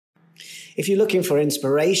If you're looking for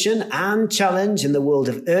inspiration and challenge in the world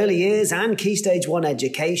of early years and Key Stage 1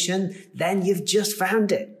 education, then you've just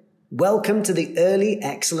found it. Welcome to the Early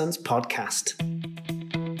Excellence Podcast.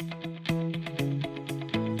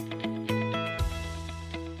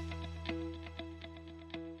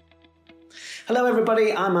 Hello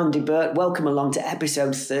everybody, I'm Andy Burt. Welcome along to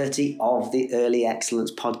episode 30 of the Early Excellence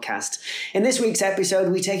Podcast. In this week's episode,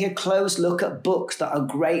 we take a close look at books that are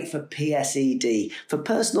great for PSED, for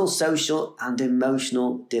personal, social and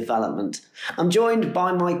emotional development. I'm joined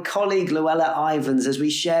by my colleague Luella Ivans as we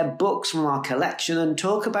share books from our collection and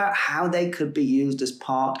talk about how they could be used as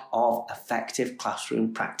part of effective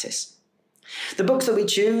classroom practice. The books that we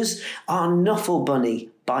choose are Knuffle Bunny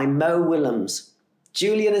by Mo Willems,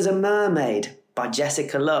 Julian is a Mermaid by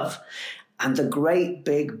Jessica Love, and The Great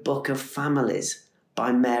Big Book of Families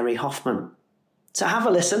by Mary Hoffman. So have a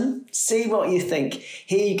listen, see what you think.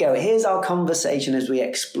 Here you go. Here's our conversation as we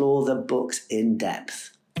explore the books in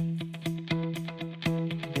depth.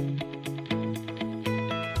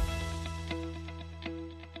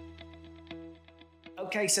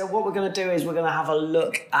 Okay, so what we're going to do is we're going to have a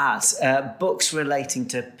look at books relating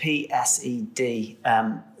to PSED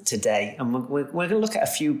today, and we're going to look at a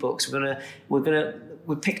few books.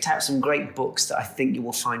 We've picked out some great books that I think you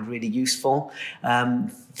will find really useful,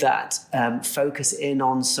 that focus in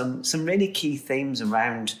on some really key themes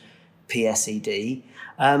around PSED.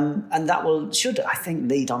 And that should, I think,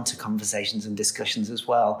 lead on to conversations and discussions as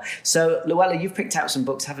well. So, Luella, you've picked out some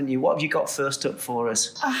books, haven't you? What have you got first up for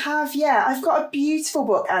us? I have, yeah. I've got a beautiful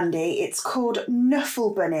book, Andy. It's called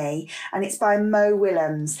Knuffle Bunny, and it's by Mo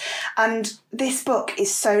Willems. And this book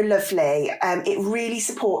is so lovely. It really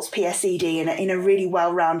supports PSED in a really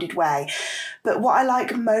well-rounded way. But what I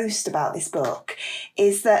like most about this book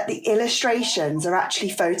is that the illustrations are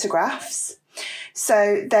actually photographs.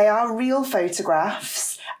 So they are real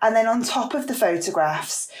photographs, and then on top of the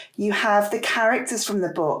photographs, you have the characters from the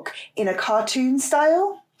book in a cartoon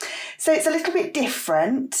style. So it's a little bit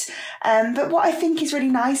different, but what I think is really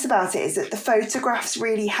nice about it is that the photographs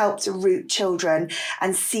really help to root children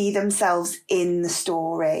and see themselves in the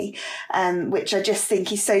story, which I just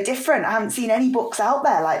think is so different. I haven't seen any books out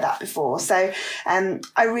there like that before, so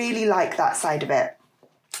I really like that side of it.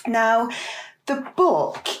 Now, the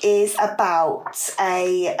book is about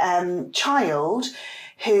a child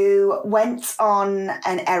who went on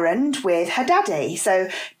an errand with her daddy. So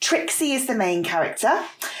Trixie is the main character,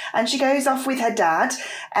 and she goes off with her dad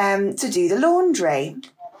to do the laundry.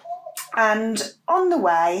 And on the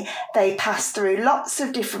way, they pass through lots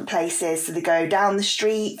of different places. So they go down the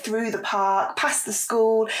street, through the park, past the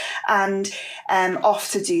school, and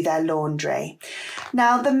off to do their laundry.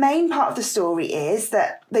 Now, the main part of the story is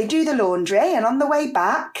that they do the laundry, and on the way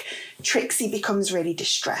back, Trixie becomes really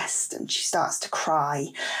distressed and she starts to cry.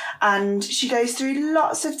 And she goes through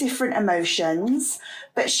lots of different emotions,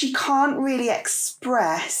 but she can't really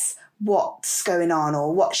express what's going on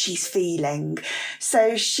or what she's feeling.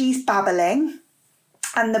 So she's babbling,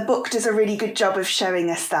 and the book does a really good job of showing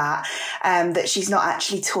us that she's not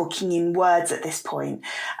actually talking in words at this point.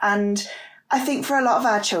 And I think for a lot of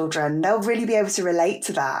our children, they'll really be able to relate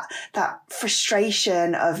to that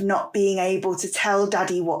frustration of not being able to tell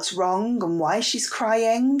Daddy what's wrong and why she's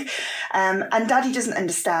crying. And Daddy doesn't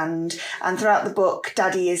understand. And throughout the book,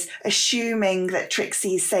 Daddy is assuming that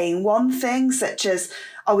Trixie is saying one thing, such as,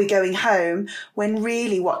 "Are we going home?" when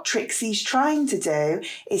really what Trixie's trying to do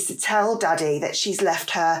is to tell Daddy that she's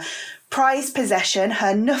left her prized possession,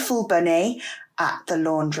 her Knuffle Bunny, at the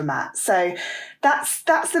laundromat. So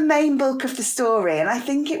that's the main bulk of the story, and I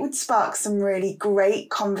think it would spark some really great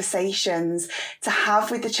conversations to have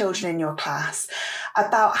with the children in your class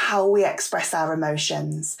about how we express our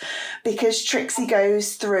emotions, because Trixie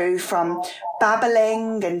goes through from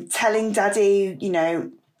babbling and telling Daddy,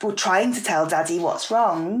 or trying to tell Daddy what's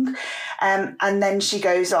wrong. And then she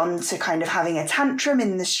goes on to kind of having a tantrum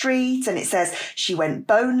in the street, and it says she went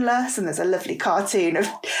boneless, and there's a lovely cartoon of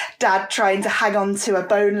Dad trying to hang on to a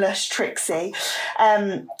boneless Trixie.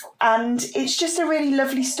 And it's just a really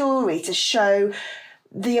lovely story to show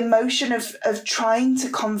the emotion of trying to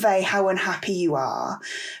convey how unhappy you are,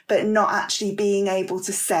 but not actually being able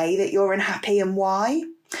to say that you're unhappy and why.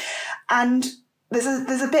 And there's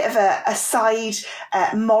a bit of a side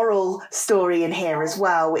moral story in here as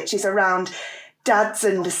well, which is around Dad's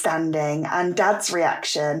understanding and Dad's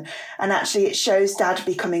reaction. And actually it shows Dad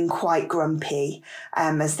becoming quite grumpy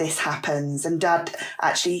as this happens. And Dad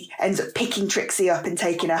actually ends up picking Trixie up and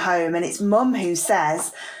taking her home. And it's Mum who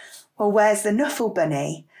says, "Well, where's the Knuffle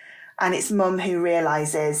Bunny?" And it's Mum who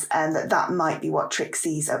realises that might be what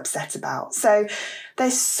Trixie's upset about. So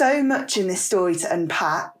there's so much in this story to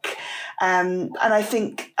unpack. And I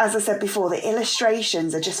think, as I said before, the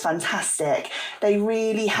illustrations are just fantastic. They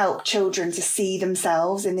really help children to see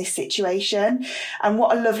themselves in this situation. And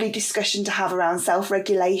what a lovely discussion to have around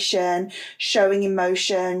self-regulation, showing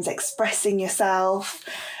emotions, expressing yourself.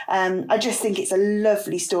 I just think it's a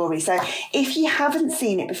lovely story. So if you haven't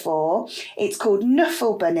seen it before, it's called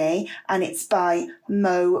Knuffle Bunny and it's by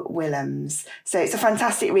Mo Willems. So it's a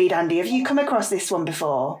fantastic read, Andy. Have you come across this one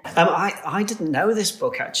before? I didn't know this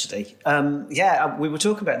book, actually. We were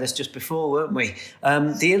talking about this just before, weren't we?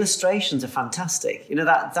 The illustrations are fantastic. You know,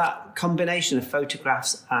 that combination of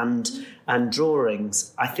photographs and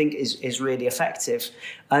drawings, I think, is really effective.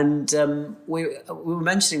 And we were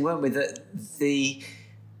mentioning, weren't we, that the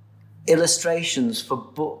illustrations for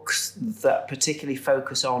books that particularly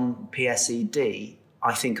focus on PSED,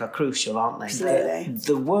 I think, are crucial, aren't they? Absolutely.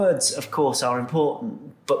 The words, of course, are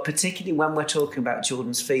important, but particularly when we're talking about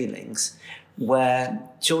children's feelings, where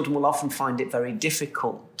children will often find it very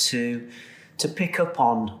difficult to pick up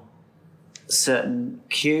on certain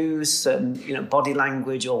cues, certain body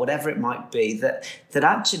language or whatever it might be, that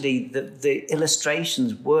actually the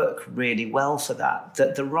illustrations work really well for that,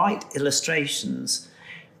 that the right illustrations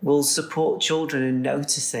will support children in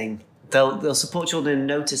noticing. They'll support children in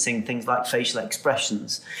noticing things like facial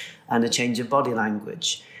expressions and a change of body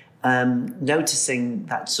language. Noticing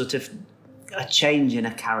that sort of a change in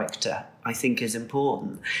a character, I think, is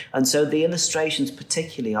important. And so the illustrations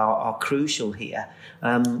particularly are crucial here.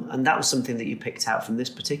 And that was something that you picked out from this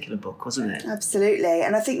particular book, wasn't it? Absolutely.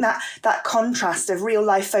 And I think that contrast of real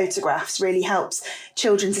life photographs really helps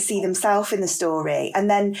children to see themselves in the story. And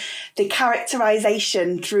then the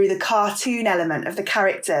characterization through the cartoon element of the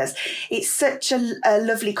characters, it's such a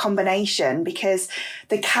lovely combination, because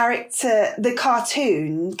the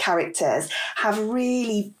cartoon characters have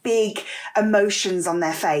really big emotions on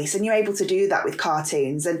their face, and you're able to do that with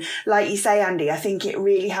cartoons. And like you say, Andy, I think it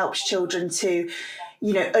really helps children to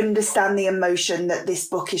understand the emotion that this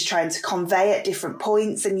book is trying to convey at different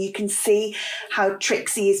points. And you can see how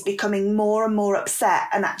Trixie is becoming more and more upset,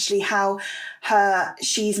 and actually how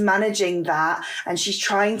she's managing that, and she's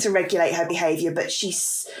trying to regulate her behaviour, but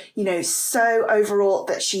she's, so overwrought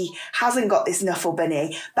that she hasn't got this Knuffle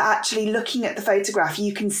Bunny. But actually looking at the photograph,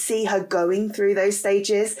 you can see her going through those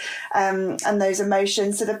stages and those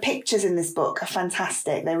emotions. So the pictures in this book are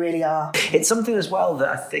fantastic. They really are. It's something as well that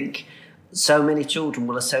I think so many children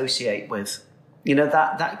will associate with,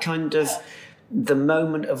 that kind of the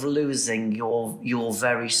moment of losing your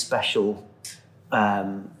very special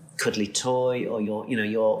cuddly toy, or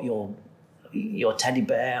your teddy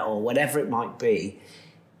bear, or whatever it might be,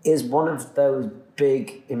 is one of those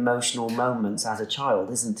big emotional moments as a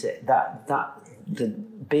child, isn't it? That the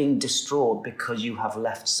being distraught because you have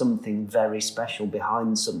left something very special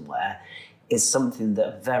behind somewhere is something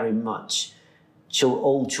that very much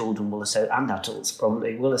all children will associate, and adults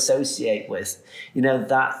probably will associate with,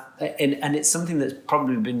 that, and it's something that's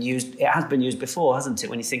probably been used. It has been used before, hasn't it?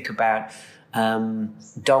 When you think about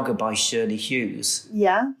Dogger by Shirley Hughes,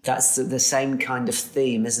 that's the same kind of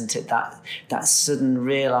theme, isn't it? That sudden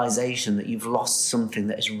realization that you've lost something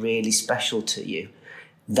that is really special to you,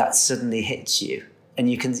 that suddenly hits you,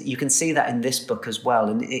 and you can see that in this book as well,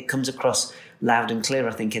 and it comes across loud and clear,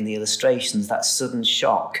 I think, in the illustrations. That sudden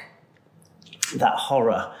shock, that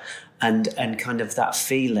horror, and kind of that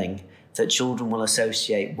feeling that children will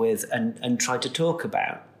associate with and try to talk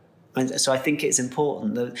about. And so I think it's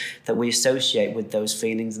important that we associate with those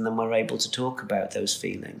feelings, and then we're able to talk about those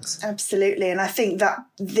feelings. Absolutely. And I think that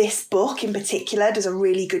this book in particular does a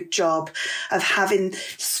really good job of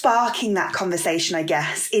sparking that conversation, I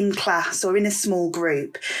guess, in class or in a small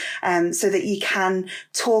group, so that you can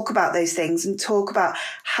talk about those things and talk about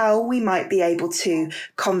how we might be able to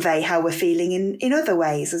convey how we're feeling in other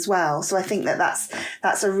ways as well. So I think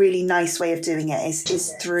that's a really nice way of doing it,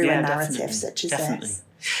 is through a narrative such as this.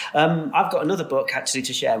 I've got another book actually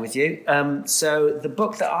to share with you. So the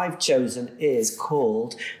book that I've chosen is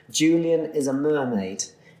called Julian is a Mermaid,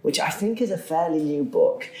 which I think is a fairly new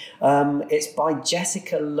book. It's by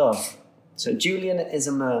Jessica Love. So Julian is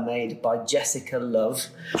a Mermaid by Jessica Love,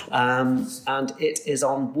 and it is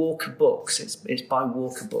on Walker Books. It's by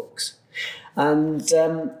Walker Books, and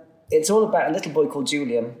it's all about a little boy called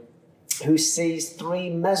Julian who sees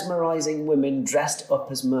three mesmerising women dressed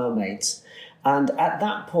up as mermaids. And at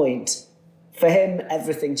that point, for him,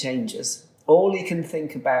 everything changes. All he can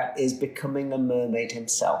think about is becoming a mermaid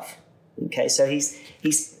himself. Okay, so he's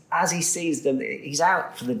as he sees them, he's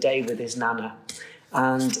out for the day with his nana,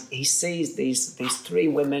 and he sees these three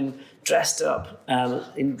women dressed up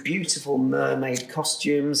in beautiful mermaid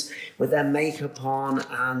costumes with their makeup on,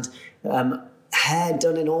 and hair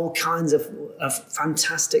done in all kinds of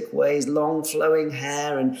fantastic ways, long flowing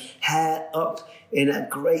hair and hair up in a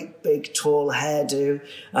great big tall hairdo.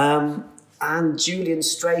 And Julian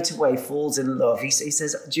straight away falls in love. He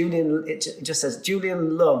says, it just says,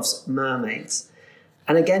 Julian loves mermaids.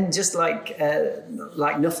 And again, just like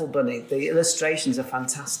Knuffle Bunny, the illustrations are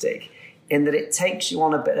fantastic in that it takes you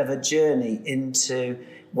on a bit of a journey into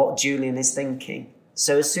what Julian is thinking.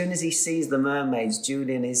 So as soon as he sees the mermaids,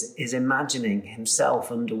 Julian is imagining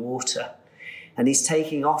himself underwater. And he's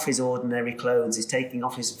taking off his ordinary clothes. He's taking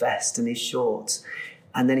off his vest and his shorts.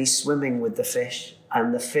 And then he's swimming with the fish.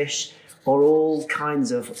 And the fish are all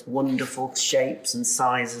kinds of wonderful shapes and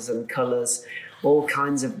sizes and colours, all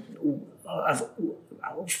kinds of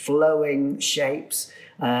flowing shapes,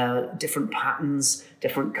 different patterns,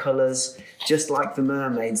 different colours, just like the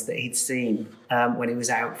mermaids that he'd seen when he was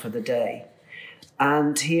out for the day.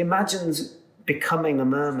 And he imagines becoming a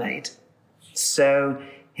mermaid. So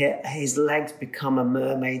his legs become a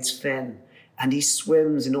mermaid's fin. And he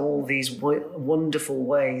swims in all these wonderful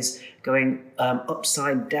ways, going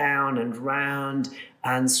upside down and round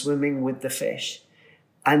and swimming with the fish.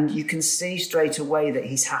 And you can see straight away that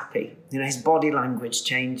he's happy. His body language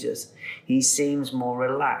changes. He seems more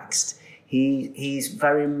relaxed. He's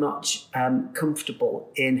very much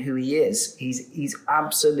comfortable in who he is. He's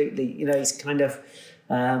absolutely, he's kind of,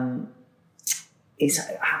 he's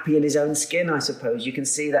happy in his own skin, I suppose. You can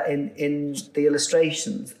see that in the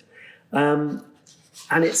illustrations. And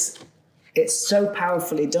it's so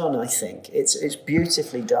powerfully done, I think. It's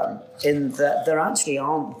beautifully done in that there actually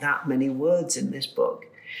aren't that many words in this book.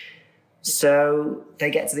 So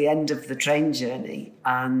they get to the end of the train journey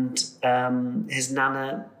and his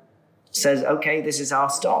nana says, okay, this is our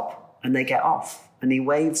stop. And they get off. And he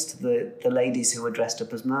waves to the ladies who are dressed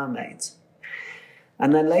up as mermaids.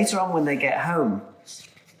 And then later on when they get home,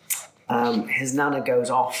 his nana goes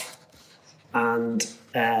off and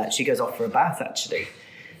she goes off for a bath, actually.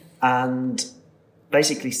 And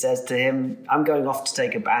basically says to him, I'm going off to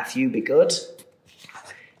take a bath, you be good.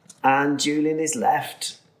 And Julian is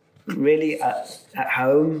left really at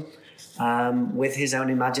home with his own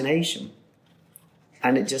imagination.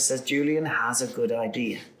 And it just says, Julian has a good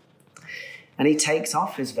idea. And he takes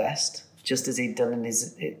off his vest, just as he'd done in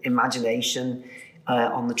his imagination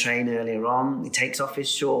on the train earlier on. He takes off his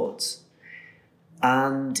shorts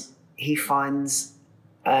and he finds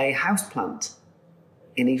a houseplant.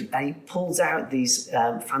 And he pulls out these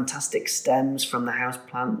fantastic stems from the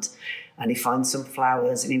houseplant and he finds some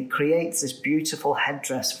flowers and he creates this beautiful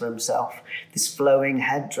headdress for himself, this flowing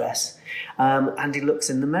headdress. And he looks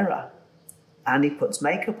in the mirror and he puts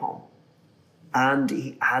makeup on and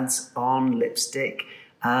he adds on lipstick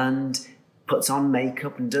and puts on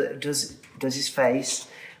makeup and does his face.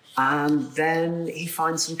 And then he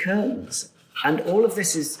finds some curtains. And all of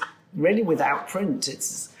this is really without print.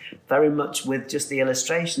 It's very much with just the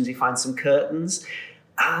illustrations. He finds some curtains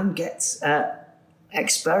and gets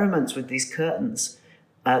experiments with these curtains,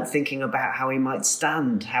 thinking about how he might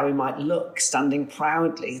stand, how he might look, standing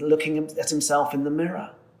proudly, looking at himself in the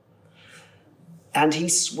mirror. And he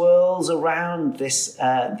swirls around these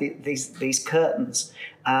curtains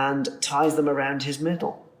and ties them around his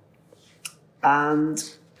middle and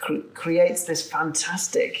creates this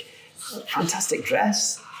fantastic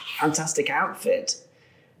dress, fantastic outfit.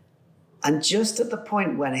 And just at the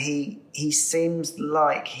point when he seems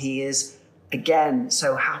like he is, again,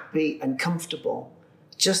 so happy and comfortable,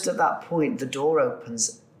 just at that point, the door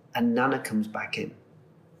opens and Nana comes back in.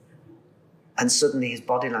 And suddenly his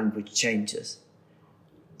body language changes.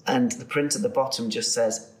 And the print at the bottom just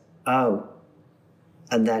says, oh,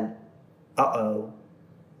 and then, uh-oh,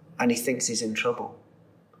 and he thinks he's in trouble.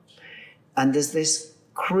 And there's this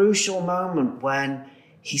crucial moment when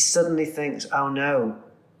he suddenly thinks, oh no,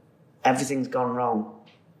 everything's gone wrong.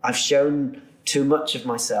 I've shown too much of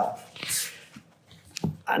myself.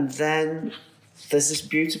 And then there's this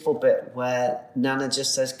beautiful bit where Nana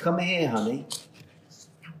just says, come here, honey.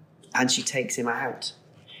 And she takes him out.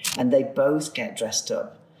 And they both get dressed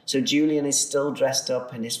up. So Julian is still dressed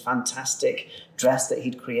up in his fantastic dress that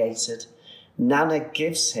he'd created. Nana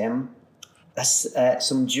gives him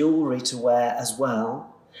some jewellery to wear as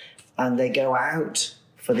well. And they go out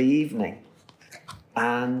for the evening.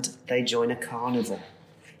 And they join a carnival.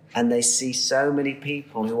 And they see so many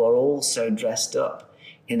people who are also dressed up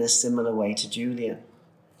in a similar way to Julian.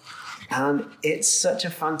 And it's such a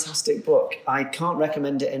fantastic book. I can't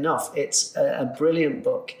recommend it enough. It's a brilliant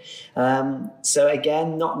book. So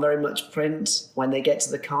again, not very much print. When they get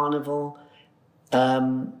to the carnival,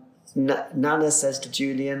 Nana says to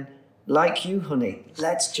Julian, like you, honey,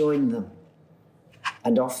 let's join them.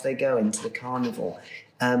 and off they go into the carnival,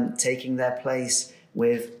 taking their place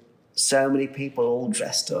with so many people all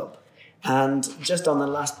dressed up. And just on the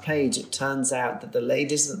last page, it turns out that the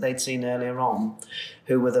ladies that they'd seen earlier on,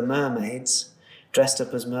 who were the mermaids, dressed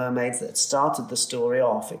up as mermaids that started the story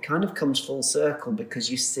off, it kind of comes full circle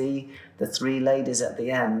because you see the three ladies at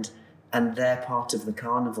the end and they're part of the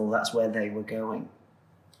carnival. That's where they were going.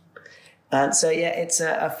 And so, yeah, it's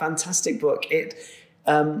a fantastic book. It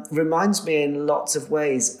reminds me in lots of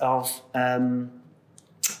ways of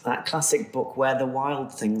that classic book Where the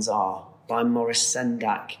Wild Things Are by Maurice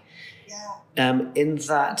Sendak. Yeah. In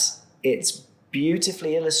that it's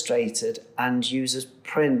beautifully illustrated and uses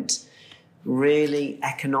print really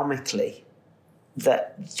economically,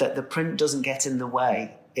 that the print doesn't get in the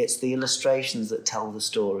way. It's the illustrations that tell the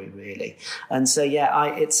story, really. And so, yeah,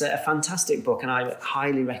 it's a fantastic book, and I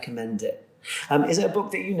highly recommend it. Is it a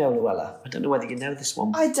book that you know, Luella? I don't know whether you know this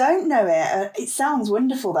one. I don't know it. It sounds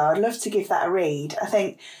wonderful, though. I'd love to give that a read. I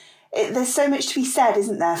think there's so much to be said,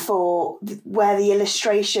 isn't there, for where the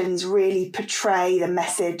illustrations really portray the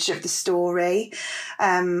message of the story.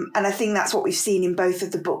 And I think that's what we've seen in both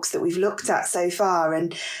of the books that we've looked at so far.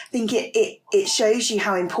 And I think it shows you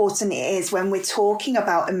how important it is when we're talking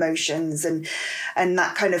about emotions and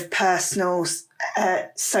that kind of personal,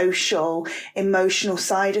 social, emotional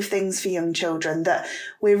side of things for young children, that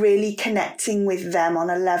we're really connecting with them on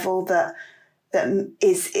a level that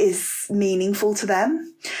is meaningful to them.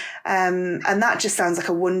 And that just sounds like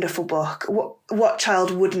a wonderful book. What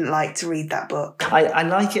child wouldn't like to read that book? I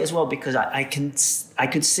like it as well because I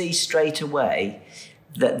could see straight away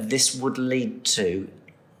that this would lead to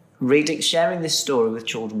sharing this story with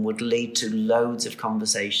children would lead to loads of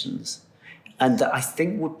conversations, and that I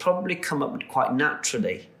think would probably come up quite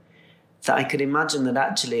naturally. That I could imagine that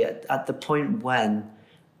actually at the point when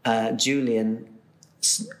Julian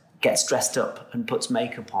gets dressed up and puts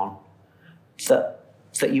makeup on, that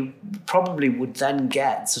you probably would then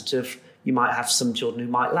get sort of, you might have some children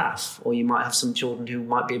who might laugh, or you might have some children who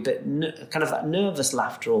might be a bit kind of that nervous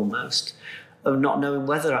laughter almost, of not knowing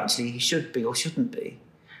whether actually he should be or shouldn't be,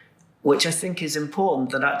 which I think is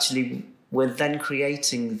important, that actually we're then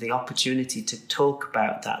creating the opportunity to talk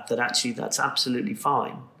about that actually that's absolutely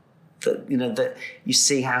fine. That, that you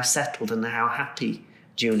see how settled and how happy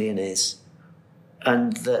Julian is,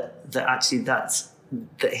 and that actually that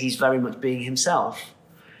he's very much being himself.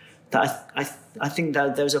 That I think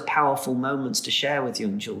that those are powerful moments to share with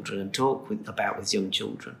young children and talk about with young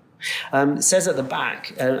children. It says at the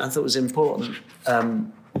back, I thought it was important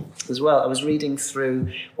as well. I was reading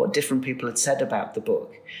through what different people had said about the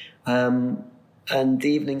book. And the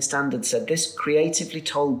Evening Standard said, this creatively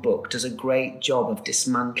told book does a great job of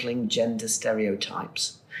dismantling gender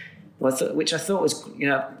stereotypes, which I thought was,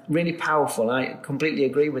 really powerful. I completely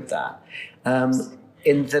agree with that.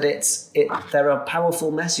 In that there are powerful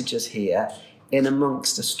messages here in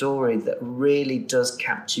amongst a story that really does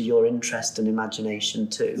capture your interest and imagination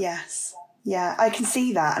too. Yes. Yeah, I can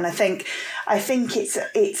see that. And I think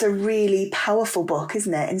it's a really powerful book,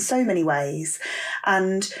 isn't it, in so many ways.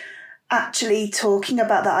 And actually talking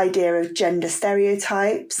about the idea of gender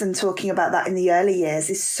stereotypes and talking about that in the early years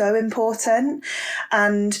is so important.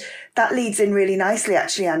 And that leads in really nicely,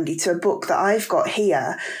 actually, Andy, to a book that I've got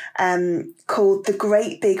here called The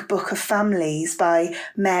Great Big Book of Families by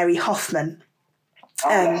Mary Hoffman.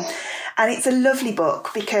 And it's a lovely book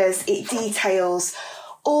because it details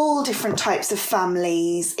all different types of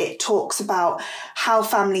families. It talks about how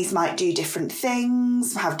families might do different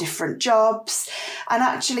things, have different jobs. And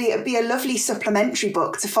actually, it'd be a lovely supplementary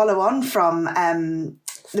book to follow on from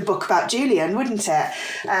the book about Julian, wouldn't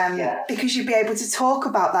it? Because you'd be able to talk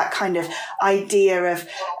about that kind of idea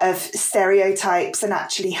of stereotypes, and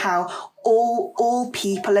actually how all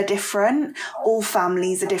people are different, all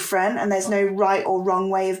families are different, and there's no right or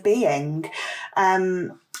wrong way of being.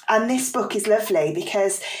 And this book is lovely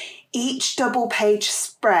because each double page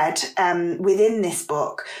spread within this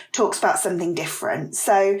book talks about something different.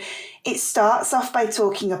 So it starts off by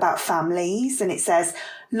talking about families, and it says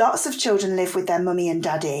lots of children live with their mummy and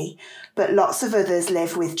daddy, but lots of others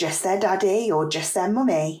live with just their daddy or just their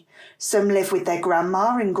mummy. Some live with their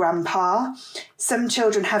grandma and grandpa. Some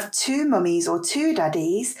children have two mummies or two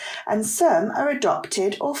daddies, and some are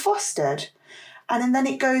adopted or fostered. And then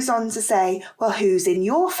it goes on to say, well, who's in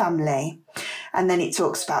your family? And then it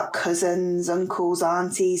talks about cousins, uncles,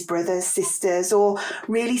 aunties, brothers, sisters, or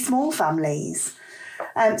really small families.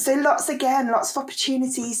 So lots of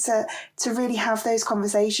opportunities to really have those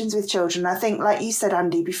conversations with children. I think, like you said,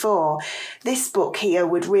 Andy, before, this book here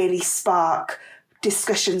would really spark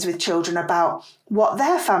discussions with children about what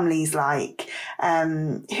their family's like,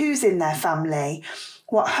 who's in their family,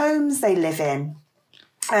 what homes they live in.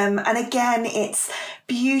 And again, it's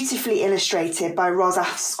beautifully illustrated by Ros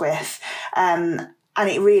Asquith, and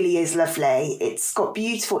it really is lovely. It's got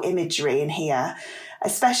beautiful imagery in here,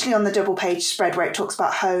 especially on the double page spread where it talks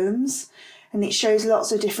about homes. And it shows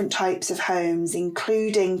lots of different types of homes,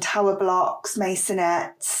 including tower blocks,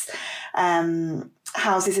 masonettes,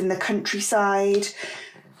 houses in the countryside.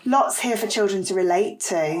 Lots here for children to relate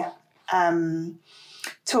to.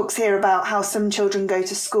 Talks here about how some children go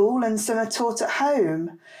to school and some are taught at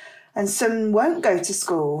home, and some won't go to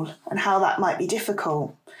school, and how that might be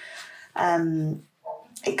difficult.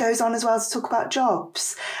 It goes on as well to talk about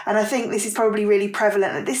jobs. And I think this is probably really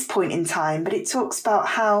prevalent at this point in time, but it talks about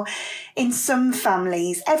how in some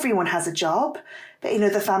families, everyone has a job, but in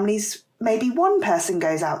other families, maybe one person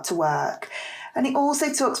goes out to work. And it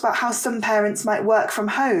also talks about how some parents might work from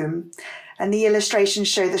home, and the illustrations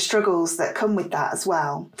show the struggles that come with that as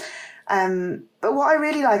well. But what I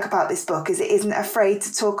really like about this book is it isn't afraid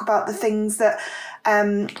to talk about the things that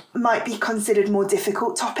might be considered more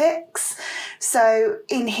difficult topics. So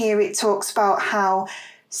in here it talks about how,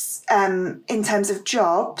 in terms of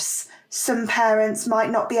jobs, some parents might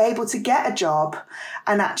not be able to get a job.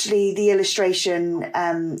 And actually the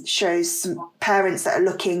illustration shows some parents that are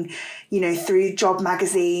looking, through job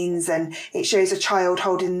magazines, and it shows a child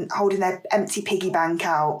holding their empty piggy bank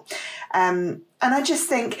out. And I just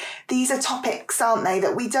think these are topics, aren't they,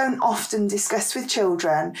 that we don't often discuss with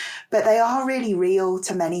children, but they are really real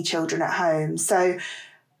to many children at home. So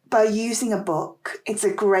by using a book, it's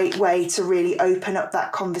a great way to really open up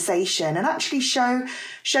that conversation and actually show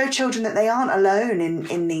children that they aren't alone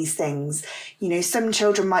in these things. Some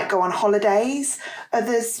children might go on holidays,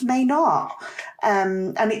 others may not.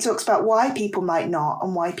 And it talks about why people might not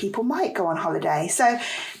and why people might go on holiday. So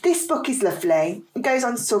this book is lovely. It goes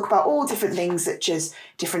on to talk about all different things, such as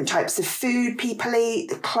different types of food people eat,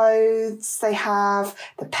 the clothes they have,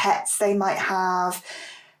 the pets they might have,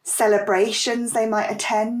 celebrations they might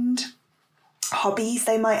attend, hobbies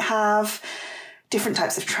they might have, different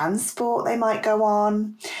types of transport they might go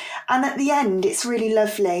on. And at the end, it's really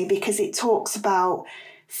lovely because it talks about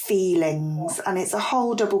feelings, and it's a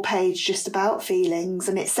whole double page just about feelings.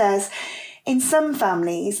 And it says, in some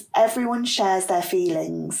families, everyone shares their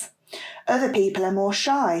feelings. Other people are more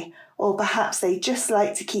shy, or perhaps they just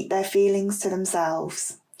like to keep their feelings to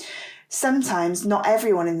themselves. Sometimes not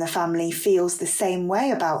everyone in the family feels the same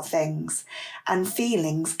way about things, and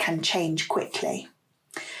feelings can change quickly.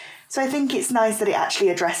 So I think it's nice that it actually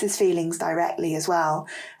addresses feelings directly as well,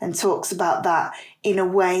 and talks about that in a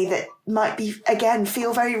way that might be, again,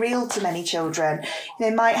 feel very real to many children.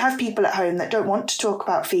 They might have people at home that don't want to talk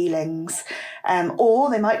about feelings, or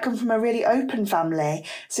they might come from a really open family.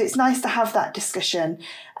 So it's nice to have that discussion.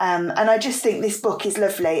 And I just think this book is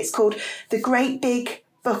lovely. It's called The Great Big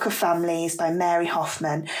Book of Families by Mary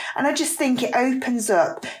Hoffman. And I just think it opens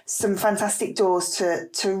up some fantastic doors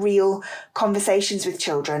to real conversations with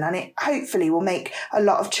children. And it hopefully will make a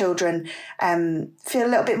lot of children feel a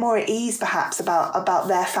little bit more at ease, perhaps, about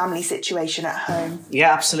their family situation at home.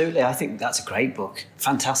 Yeah, absolutely. I think that's a great book.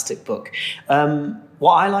 Fantastic book.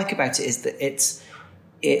 What I like about it is that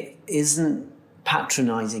it isn't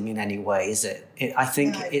patronising in any way, is it? I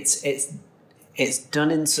think no. It's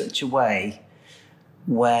done in such a way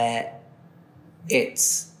where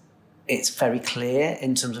it's very clear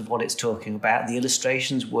in terms of what it's talking about. The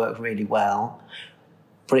illustrations work really well,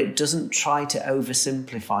 but it doesn't try to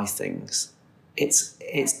oversimplify things. It's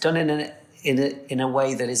done in a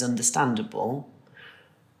way that is understandable,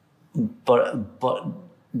 but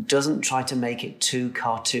doesn't try to make it too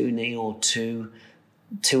cartoony or too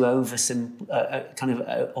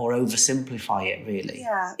oversimplify it, really.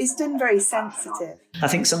 Yeah, it's done very sensitive. I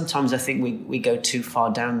think sometimes we go too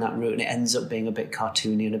far down that route and it ends up being a bit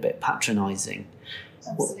cartoony and a bit patronising.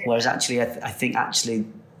 Whereas actually, I think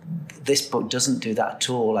this book doesn't do that at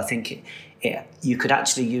all. I think you could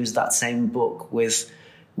actually use that same book with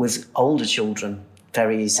older children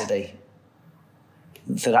very easily.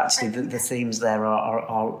 That actually the themes there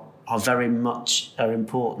are very much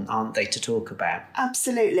important, aren't they, to talk about?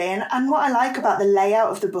 Absolutely. And what I like about the layout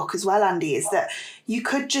of the book as well, Andy, is that you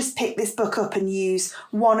could just pick this book up and use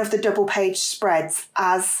one of the double page spreads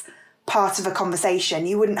as part of a conversation.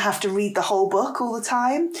 You wouldn't have to read the whole book all the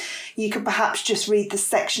time. You could perhaps just read the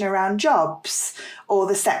section around jobs, or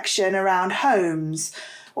the section around homes,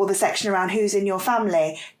 or the section around who's in your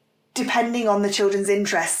family, depending on the children's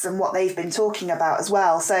interests and what they've been talking about as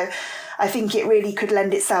well. So I think it really could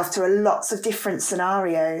lend itself to lots of different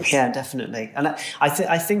scenarios. Yeah, definitely. And I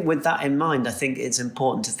think with that in mind, I think it's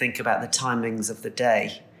important to think about the timings of the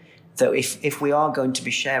day. that if we are going to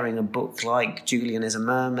be sharing a book like Julian is a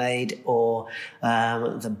Mermaid, or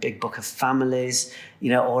the Big Book of Families,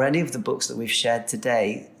 or any of the books that we've shared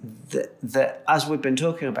today, that as we've been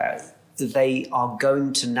talking about, they are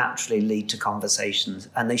going to naturally lead to conversations,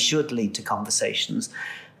 and they should lead to conversations.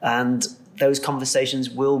 And those conversations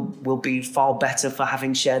will be far better for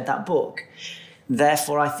having shared that book.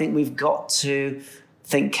 Therefore, I think we've got to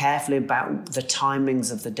think carefully about the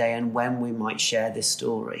timings of the day and when we might share this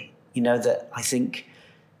story. That I think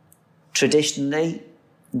traditionally,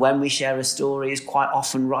 when we share a story is quite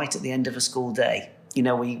often right at the end of a school day.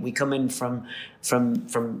 We come in from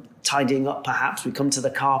tidying up, perhaps. We come to the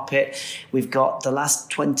carpet. We've got the last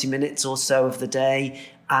 20 minutes or so of the day,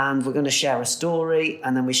 and we're going to share a story,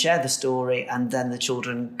 and then we share the story, and then the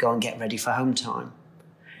children go and get ready for home time.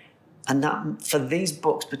 And that, for these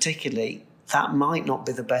books particularly, that might not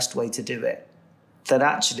be the best way to do it. That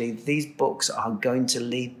actually these books are going to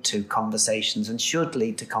lead to conversations and should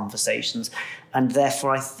lead to conversations. And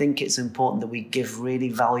therefore, I think it's important that we give really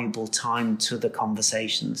valuable time to the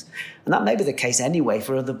conversations. And that may be the case anyway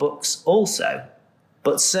for other books also.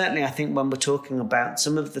 But certainly, I think when we're talking about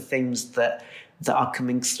some of the things that are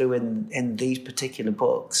coming through in these particular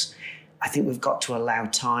books, I think we've got to allow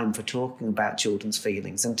time for talking about children's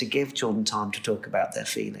feelings and to give children time to talk about their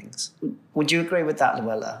feelings. Would you agree with that,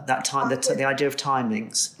 Luella? That time, the idea of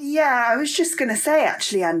timings? Yeah, I was just going to say,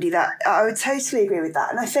 actually, Andy, that I would totally agree with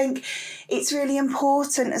that. And I think it's really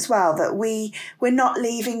important as well that we're not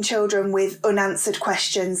leaving children with unanswered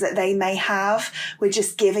questions that they may have. We're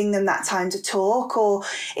just giving them that time to talk, or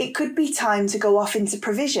it could be time to go off into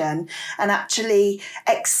provision and actually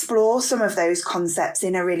explore some of those concepts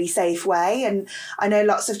in a really safe way. And I know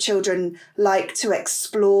lots of children like to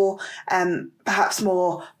explore perhaps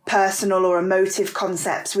more personal or emotive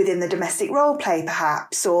concepts within the domestic role play,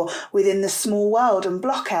 perhaps, or within the small world and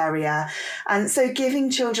block area. And so giving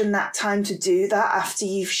children that time to do that after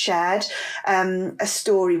you've shared a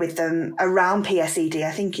story with them around PSED,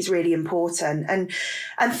 I think is really important. And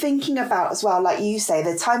thinking about as well, like you say,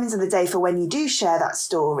 the timings of the day for when you do share that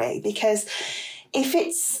story, because if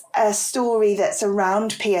it's a story that's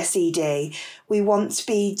around PSED, we want to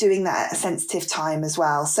be doing that at a sensitive time as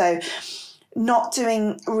well. So not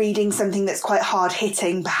reading something that's quite hard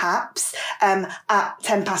hitting, perhaps, at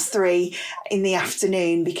 3:10 in the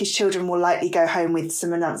afternoon, because children will likely go home with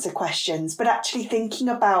some unanswered questions, but actually thinking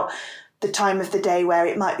about the time of the day where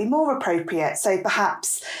it might be more appropriate. So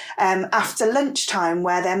perhaps after lunchtime,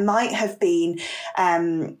 where there might have been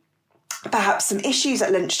perhaps some issues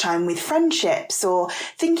at lunchtime with friendships, or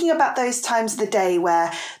thinking about those times of the day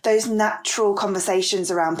where those natural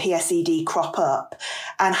conversations around PSED crop up,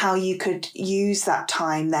 and how you could use that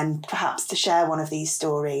time then perhaps to share one of these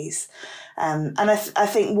stories. And I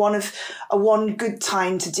think one good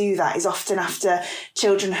time to do that is often after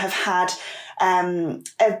children have had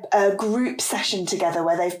a group session together,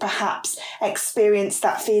 where they've perhaps experienced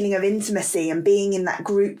that feeling of intimacy and being in that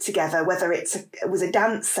group together, whether it was a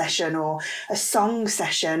dance session or a song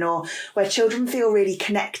session, or where children feel really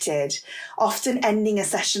connected. Often ending a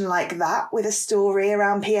session like that with a story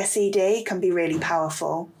around PSED can be really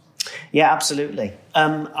powerful. Yeah, absolutely.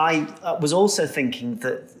 I was also thinking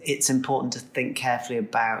that it's important to think carefully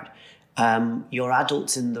about your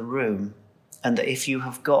adults in the room, and that if you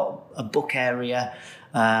have got a book area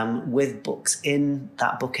with books in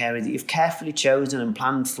that book area that you've carefully chosen and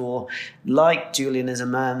planned for, like Julian is a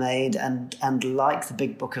Mermaid and like the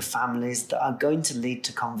Big Book of Families, that are going to lead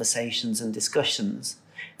to conversations and discussions,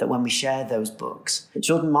 that when we share those books, the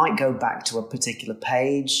children might go back to a particular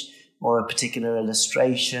page or a particular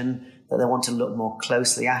illustration, that they want to look more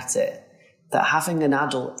closely at it, that having an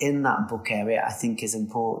adult in that book area, I think, is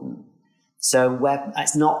important. So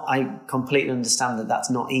I completely understand that that's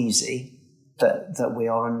not easy, that we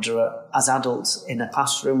are as adults in a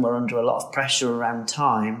classroom, we're under a lot of pressure around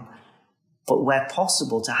time, but where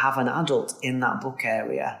possible to have an adult in that book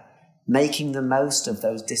area, making the most of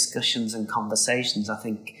those discussions and conversations, I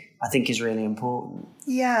think is really important.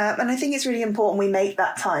 Yeah, and I think it's really important we make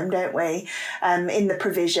that time, don't we, in the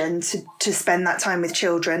provision to spend that time with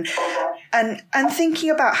children. And thinking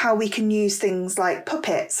about how we can use things like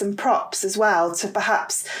puppets and props as well to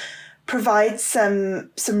perhaps provide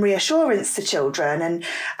some reassurance to children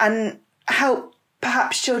and help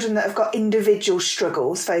perhaps children that have got individual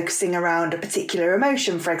struggles focusing around a particular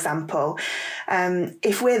emotion, for example.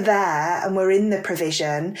 If we're there and we're in the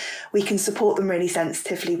provision, we can support them really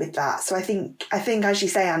sensitively with that. So I think, as you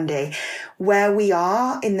say, Andy, where we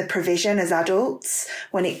are in the provision as adults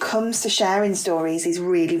when it comes to sharing stories is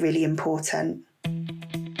really, really important.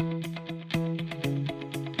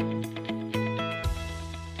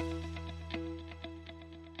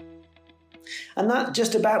 And that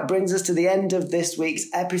just about brings us to the end of this week's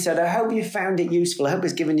episode. I hope you found it useful. I hope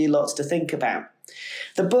it's given you lots to think about.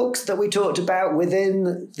 The books that we talked about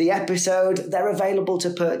within the episode, they're available to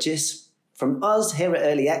purchase from us here at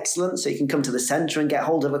Early Excellence, so you can come to the centre and get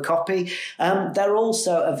hold of a copy. They're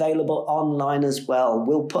also available online as well.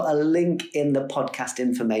 We'll put a link in the podcast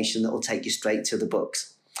information that will take you straight to the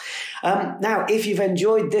books. Now, if you've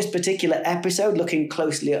enjoyed this particular episode, looking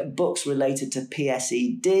closely at books related to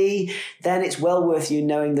PSED, then it's well worth you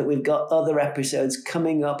knowing that we've got other episodes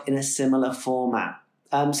coming up in a similar format.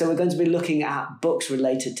 So we're going to be looking at books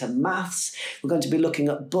related to maths. We're going to be looking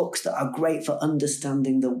at books that are great for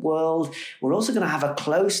understanding the world. We're also going to have a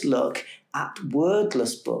close look at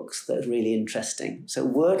wordless books that are really interesting. So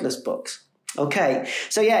wordless books. Okay,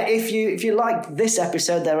 so yeah, if you like this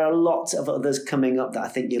episode, there are lots of others coming up that I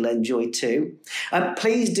think you'll enjoy too.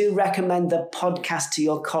 Please do recommend the podcast to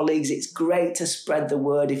your colleagues. It's great to spread the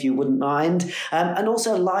word if you wouldn't mind. And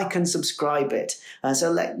also like and subscribe it.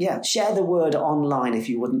 Share the word online if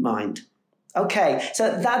you wouldn't mind. Okay,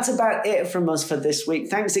 so that's about it from us for this week.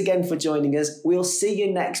 Thanks again for joining us. We'll see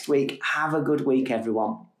you next week. Have a good week,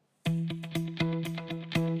 everyone.